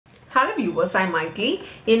Hello viewers, I'm Michael.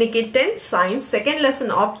 இன்னைக்கு 10th science second lesson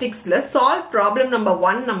optics ல solve problem number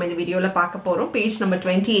 1 நம்ம இந்த வீடியோல பார்க்க போறோம். Page number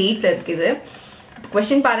 28 ல இருக்குது.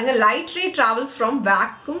 Question பாருங்க, light ray travels from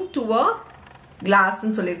vacuum to a glass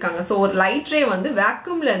ன்னு சொல்லிருக்காங்க. So ஒரு light ray வந்து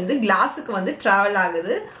vacuumல இருந்து glassக்கு வந்து travel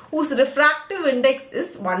ஆகுது. whose refractive index is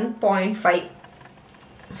 1.5.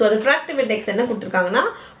 So refractive index என்ன கொடுத்திருக்காங்கன்னா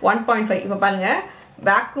 1.5. இப்ப பாருங்க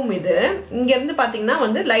vacuum இது இங்க இருந்து பாத்தீங்கன்னா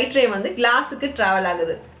வந்து light ray வந்து glassக்கு travel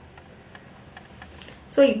ஆகுது.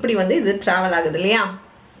 So இப்படி வந்து இது travel ஆகுது இல்லையா?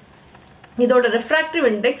 இதோட refractive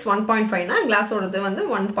index 1.5 னா glass ஓடது வந்து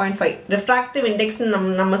 1.5. refractive index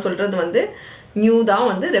நம்ம சொல்றது வந்து mu தான்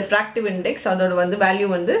வந்து refractive index, அதோட வந்து value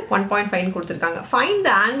வந்து 1.5 ன்னு கொடுத்திருக்காங்க. Find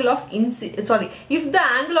the angle of if the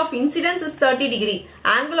angle of incidence is 30 degree.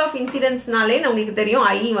 angle of incidence நாலே நமக்கு தெரியும்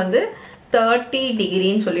I வந்து 30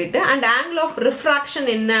 degree ன்னு சொல்லிட்டு, and angle of refraction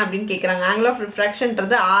என்ன அப்படினு கேக்குறாங்க. angle of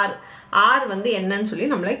refractionன்றது r வந்து என்னன்னு சொல்லி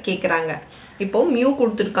நம்மள கேக்குறாங்க. இப்போ mu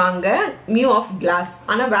கொடுத்திருக்காங்க, mu of glass.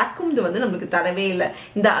 ஆனா vacuum வந்து நமக்கு தரவே இல்ல.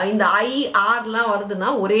 இந்த I r லாம் வருதுன்னா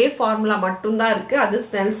ஒரே ஃபார்முலா மட்டும் தான் இருக்கு, அது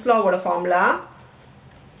ஸ்னெல்ஸ் லாவோட ஃபார்முலா.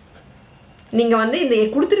 நீங்க வந்து இந்த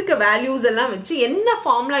கொடுத்திருக்க வேல்யூஸ் எல்லாம் வச்சு என்ன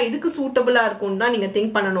ஃபார்முலா இதுக்கு சூட்டபிளா இருக்கும்னு தான் நீங்க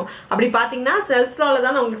திங்க் பண்ணணும். அப்படி பாத்தீங்கன்னா ஸ்னெல்ஸ் லால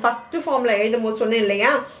தான் உங்களுக்கு ஃபர்ஸ்ட் ஃபார்முலா எழுதும்போது சொன்னேன்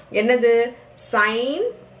இல்லையா, என்னது sin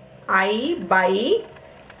I by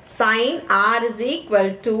sin r is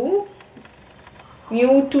equal to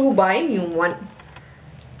mu2 by mu1.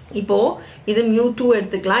 இப்போ இது mu2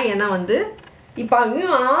 எடுத்துக்கலாம், ஏன்னா வந்து இப்போ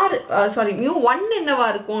mu1 என்னவா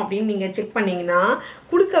இருக்கும் அப்படின்னு நீங்க செக் பண்ணீங்கன்னா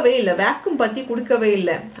கொடுக்கவே இல்லை, வேக்யூம் பத்தி கொடுக்கவே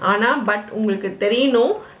இல்லை. ஆனா பட் உங்களுக்கு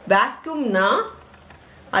தெரியணும் வேக்யூம்னா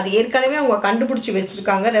அது ஏற்கனவே அவங்க கண்டுபிடிச்சு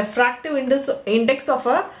வச்சிருக்காங்க. refractive index of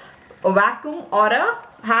a vacuum or a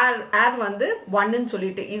air வந்து 1 ன்னு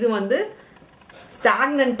சொல்லிட்டு, இது வந்து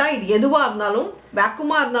ஸ்டாக்னண்டா இது எதுவா இருந்தாலும்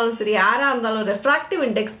வேக்யூமா இருந்தாலும் சரி ஏரா இருந்தாலும் refractive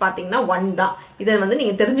index பாத்தீங்கன்னா 1 தான். இதை வந்து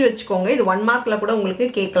நீங்க தெரிஞ்சு வச்சுக்கோங்க, இது 1 மார்க்ல கூட உங்களுக்கு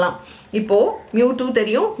கேட்கலாம். இப்போ mu2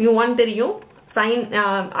 தெரியும், mu1 தெரியும், sin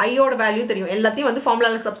I ஓட வேல்யூ தெரியும், எல்லாத்தையும் வந்து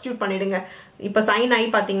ஃபார்முலால சப்ஸ்டிட்யூட் பண்ணிடுங்க. இப்போ sin I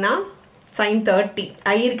பாத்தீங்கன்னா sin 30,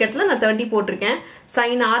 I இருக்கட்ல நான் 30 போட்டிருக்கேன்.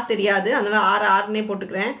 sin r தெரியாது, அதனால r னே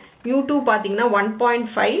போட்டுக்கிறேன். mu2 பாத்தீங்கன்னா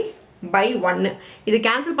 1.5 by 1. இது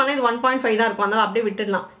கேன்சல் பண்ணா இது 1.5 தான் இருக்கும், அதனால அப்படியே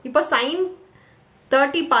விட்டுடலாம். இப்போ sin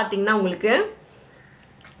 30 பாத்தீங்கன்னா உங்களுக்கு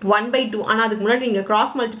 1/2. ஆனா அதுக்கு முன்னாடி நீங்க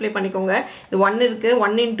கிராஸ் மல்டிப்ளை பண்ணிக்கோங்க. இது 1 இருக்கு,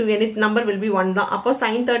 1 into any number will be 1 தான். அப்போ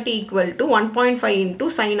sin 30 equal to 1.5 into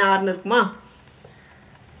sin r ன்னு இருக்குமா,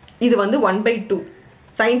 இது வந்து 1/2.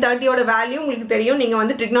 sin 30 ஓட வேல்யூ உங்களுக்கு தெரியும், நீங்க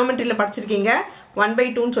வந்து trigonometryல படிச்சிருக்கீங்க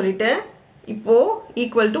 1/2 ன்னு சொல்லிட்டு. இப்போ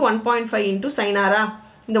equal to 1.5 into sin r.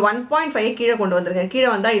 இந்த 1.5 கீழே கொண்டு வந்துருங்க, கீழே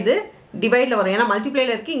வந்தா இது டிவைட்ல வரும், ஏன்னா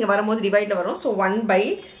மல்டிப்ளைல இருக்கு, இங்க வரும்போது டிவைட்ல வரும். ஸோ 1/2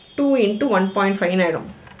 into 1.5 ஆயிடும்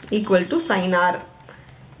equal to sin r.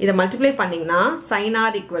 இதை மல்டிப்ளை பண்ணீங்கன்னா sin r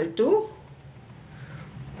equal to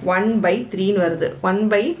 1/3 வருது.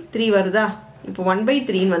 1/3 வருதா? இப்போ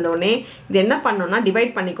 1/3 வந்த உடனே இது என்ன பண்ணணும்னா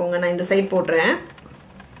டிவைட் பண்ணிக்கோங்க. நான் இந்த சைடு போடுறேன்.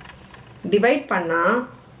 டிவைட் பண்ணா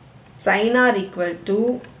sin r equal to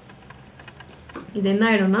இது என்ன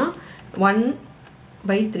ஆயிடும்னா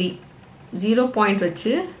 1/3. 0 பாயிண்ட்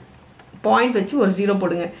வச்சு ஒரு 0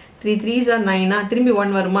 போடுங்க. 3 3s are 9, திரும்பி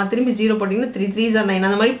 1 வருமா, திரும்பி 0 போட்டீங்கன்னா 3 3s are 9,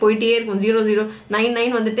 அந்த மாதிரி போயிட்டே இருக்கும். 0 0 9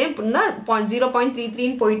 9 வந்துட்டே அப்படின்னா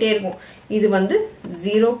 0.33 போயிட்டே இருக்கும். இது வந்து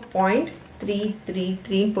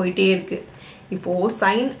 0.333 போயிட்டே இருக்கு. இப்போ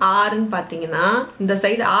sin r ன்னு பாத்தீங்கன்னா இந்த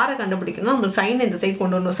சைடு r கண்டுபிடிக்கணும், நம்ம sin இந்த சைடு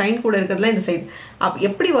கொண்டு வரணும். sin கூட இருக்கிறதுல இந்த சைடு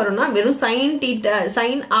எப்படி வரும்னா வெறும் sin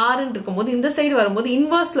r ன்னு இருக்கும்போது இந்த சைடு வரும்போது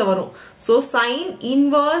இன்வர்ஸ்ல வரும். ஸோ sin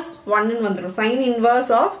inverse 1 ன்னு வந்துடும். sin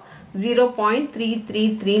inverse of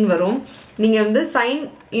 0.333 வரும். நீங்க வந்து sin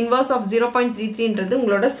inverse of 0.33ன்றது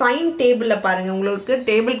உங்களோட sin டேபிள்ல பாருங்க, உங்களுக்கு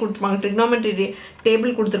டேபிள் கொடுத்துருப்பாங்க, trigonometry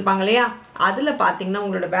டேபிள் கொடுத்துருப்பாங்க இல்லையா, அதுல பாத்தீங்கன்னா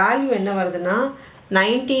உங்களோட வேல்யூ என்ன வருதுன்னா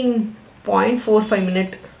 19.45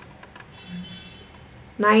 மினிட்,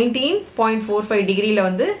 19.45 டிகிரில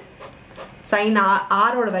வந்து sin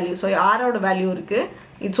r ஓட வேல்யூ. ஸோ r ஓட வேல்யூ இருக்கு.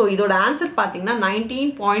 ஸோ இதோட ஆன்சர் பாத்தீங்கன்னா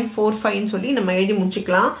 19.45 சொல்லி நம்ம எழுதி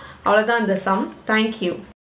முடிச்சுக்கலாம். அவ்வளவுதான் இந்த சம். தேங்க்யூ.